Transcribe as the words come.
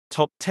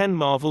Top 10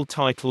 Marvel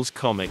Titles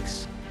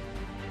Comics.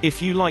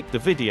 If you liked the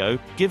video,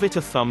 give it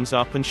a thumbs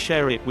up and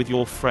share it with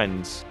your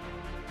friends.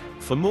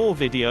 For more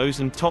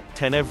videos and top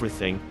 10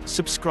 everything,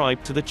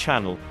 subscribe to the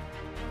channel.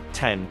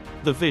 10.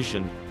 The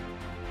Vision.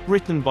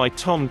 Written by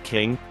Tom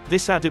King,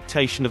 this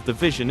adaptation of The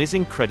Vision is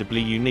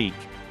incredibly unique.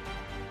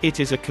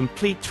 It is a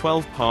complete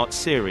 12-part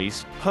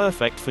series,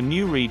 perfect for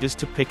new readers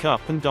to pick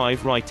up and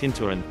dive right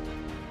into an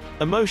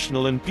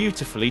emotional and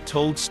beautifully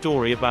told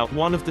story about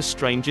one of the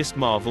strangest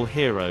Marvel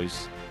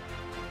heroes.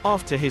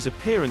 After his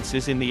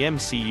appearances in the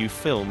MCU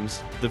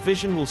films, The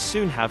Vision will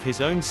soon have his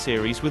own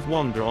series with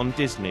Wanda on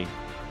Disney.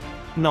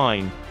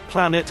 9.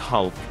 Planet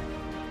Hulk.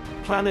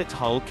 Planet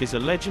Hulk is a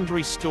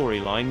legendary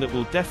storyline that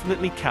will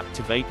definitely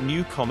captivate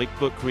new comic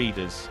book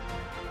readers.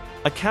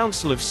 A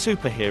council of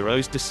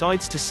superheroes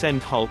decides to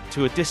send Hulk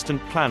to a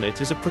distant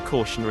planet as a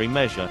precautionary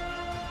measure.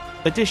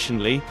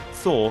 Additionally,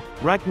 Thor: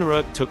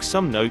 Ragnarok took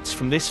some notes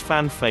from this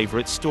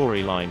fan-favorite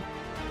storyline.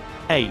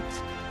 8.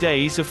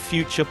 Days of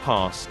Future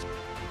Past.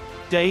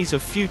 Days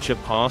of Future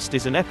Past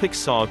is an epic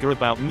saga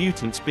about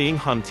mutants being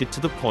hunted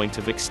to the point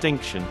of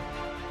extinction.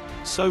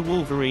 So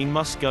Wolverine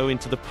must go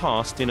into the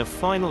past in a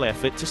final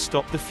effort to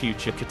stop the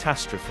future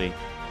catastrophe.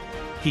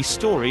 His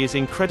story is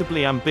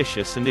incredibly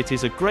ambitious and it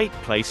is a great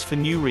place for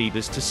new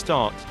readers to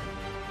start.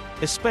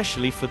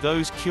 Especially for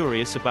those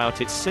curious about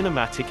its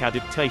cinematic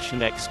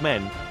adaptation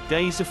X-Men: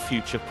 Days of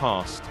Future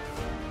Past.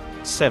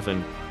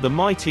 7. The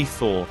Mighty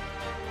Thor.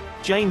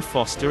 Jane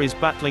Foster is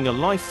battling a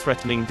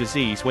life-threatening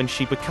disease when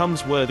she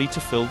becomes worthy to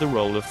fill the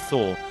role of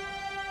Thor.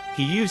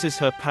 He uses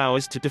her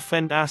powers to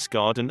defend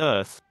Asgard and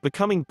Earth,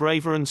 becoming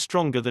braver and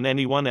stronger than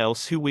anyone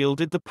else who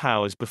wielded the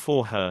powers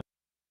before her.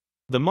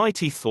 The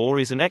Mighty Thor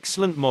is an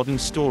excellent modern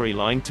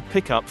storyline to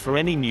pick up for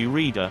any new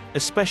reader,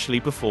 especially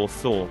before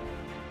Thor: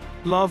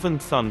 Love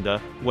and Thunder,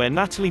 where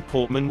Natalie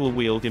Portman will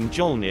wield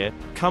Mjolnir,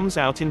 comes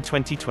out in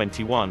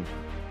 2021.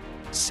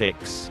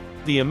 6.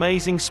 The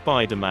Amazing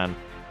Spider-Man.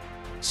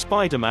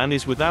 Spider-Man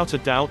is without a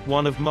doubt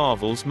one of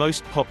Marvel's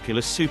most popular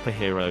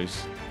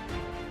superheroes.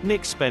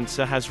 Nick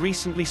Spencer has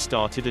recently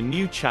started a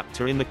new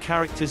chapter in the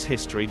character's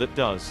history that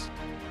does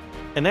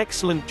an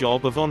excellent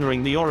job of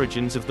honoring the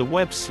origins of the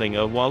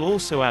web-slinger while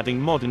also adding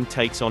modern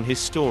takes on his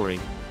story.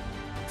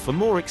 For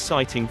more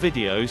exciting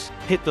videos,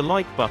 hit the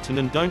like button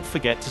and don't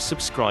forget to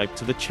subscribe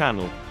to the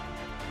channel.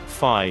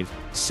 5.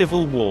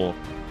 Civil War.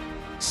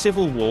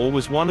 Civil War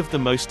was one of the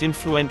most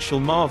influential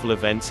Marvel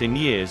events in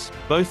years,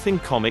 both in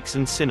comics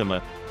and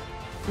cinema.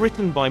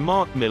 Written by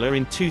Mark Millar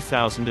in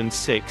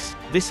 2006,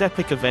 this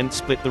epic event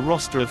split the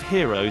roster of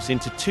heroes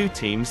into two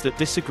teams that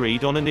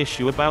disagreed on an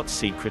issue about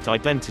secret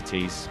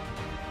identities.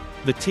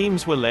 The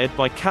teams were led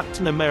by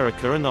Captain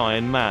America and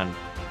Iron Man.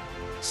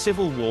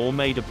 Civil War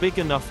made a big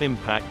enough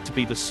impact to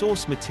be the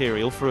source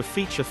material for a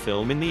feature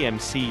film in the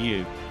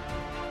MCU.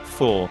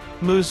 4.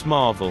 Ms.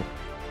 Marvel.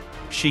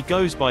 She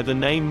goes by the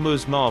name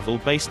Ms. Marvel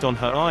based on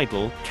her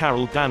idol,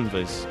 Carol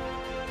Danvers.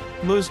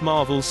 Ms.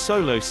 Marvel's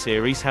solo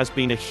series has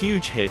been a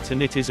huge hit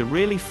and it is a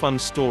really fun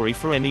story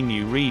for any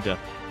new reader.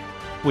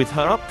 With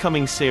her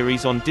upcoming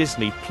series on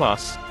Disney+,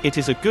 it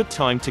is a good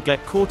time to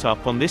get caught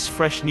up on this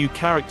fresh new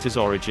character's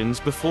origins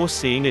before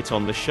seeing it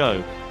on the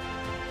show.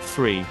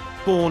 3.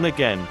 Born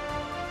Again.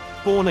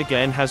 Born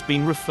Again has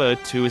been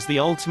referred to as the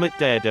ultimate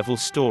Daredevil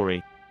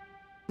story.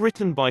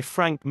 Written by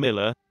Frank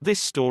Miller, this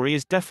story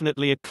is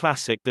definitely a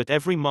classic that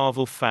every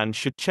Marvel fan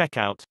should check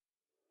out.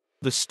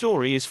 The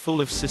story is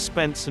full of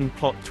suspense and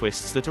plot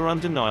twists that are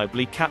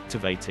undeniably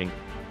captivating.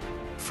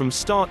 From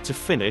start to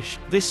finish,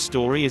 this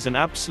story is an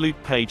absolute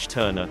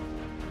page-turner.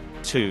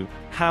 2.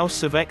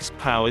 House of X: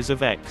 Powers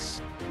of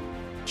X.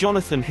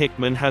 Jonathan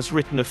Hickman has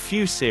written a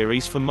few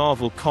series for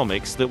Marvel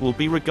Comics that will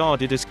be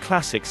regarded as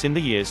classics in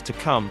the years to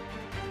come.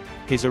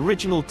 His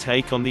original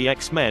take on the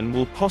X-Men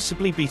will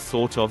possibly be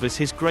thought of as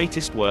his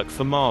greatest work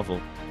for Marvel.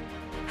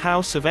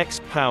 House of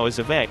X: Powers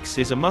of X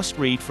is a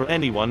must-read for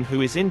anyone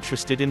who is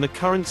interested in the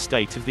current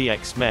state of the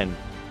X-Men.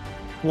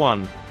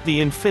 1. The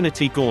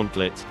Infinity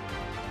Gauntlet.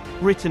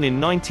 Written in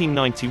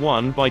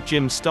 1991 by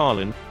Jim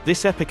Starlin,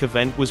 this epic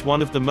event was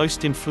one of the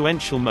most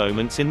influential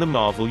moments in the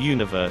Marvel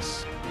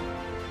Universe.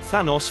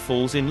 Thanos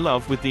falls in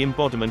love with the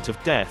embodiment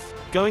of death,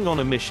 going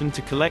on a mission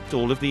to collect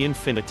all of the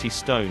Infinity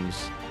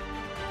Stones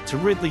to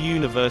rid the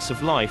universe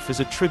of life as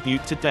a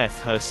tribute to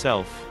Death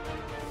herself.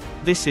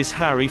 This is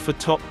Harry for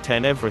Top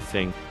 10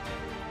 Everything.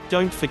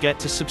 Don't forget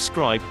to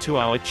subscribe to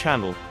our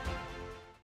channel.